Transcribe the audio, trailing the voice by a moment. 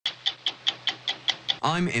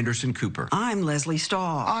I'm Anderson Cooper. I'm Leslie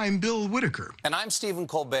Stahl. I'm Bill Whitaker. And I'm Stephen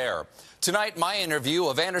Colbert. Tonight, my interview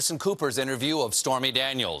of Anderson Cooper's interview of Stormy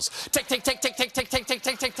Daniels. Tick, tick, tick, tick, tick, tick, tick, tick,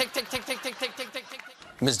 tick, tick, tick, tick, tick, tick, tick, tick, tick, tick, tick.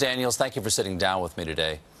 Ms. Daniels, thank you for sitting down with me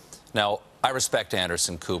today. Now, I respect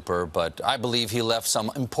Anderson Cooper, but I believe he left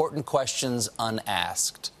some important questions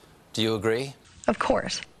unasked. Do you agree? Of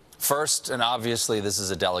course. First, and obviously this is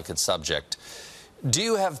a delicate subject, do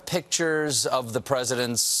you have pictures of the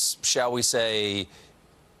president's, shall we say,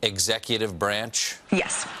 executive branch?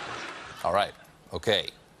 Yes. All right. Okay.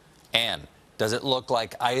 And does it look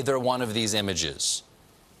like either one of these images?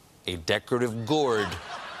 A decorative gourd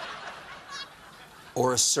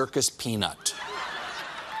or a circus peanut?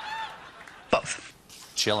 Both.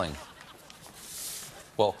 Chilling.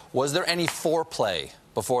 Well, was there any foreplay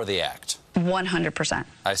before the act? 100%.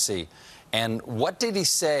 I see. And what did he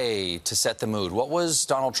say to set the mood? What was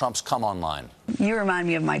Donald Trump's come-on line? You remind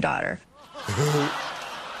me of my daughter.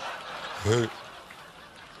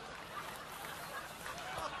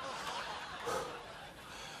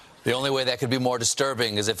 The only way that could be more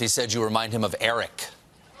disturbing is if he said you remind him of Eric.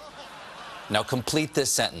 Now complete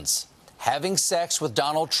this sentence. Having sex with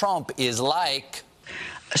Donald Trump is like...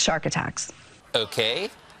 Shark attacks. Okay.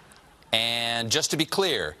 And just to be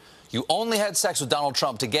clear, you only had sex with Donald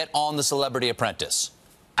Trump to get on The Celebrity Apprentice.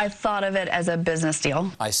 I thought of it as a business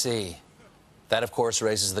deal. I see. That, of course,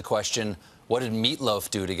 raises the question, what did Meatloaf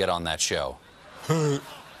do to get on that show?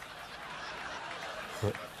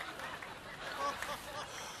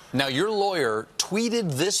 Now, your lawyer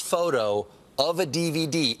tweeted this photo of a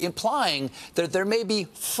DVD, implying that there may be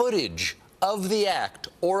footage of the act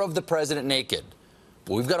or of the president naked.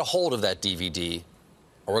 But we've got a hold of that DVD, and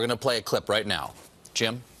we're going to play a clip right now.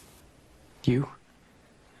 Jim? You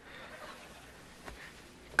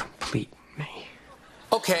complete me.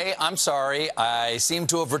 Okay, I'm sorry. I seem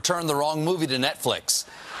to have returned the wrong movie to Netflix.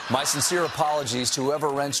 My sincere apologies to whoever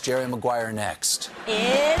rents Jerry Maguire next.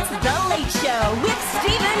 It's The Late Show with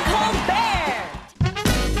Stephen Colbert.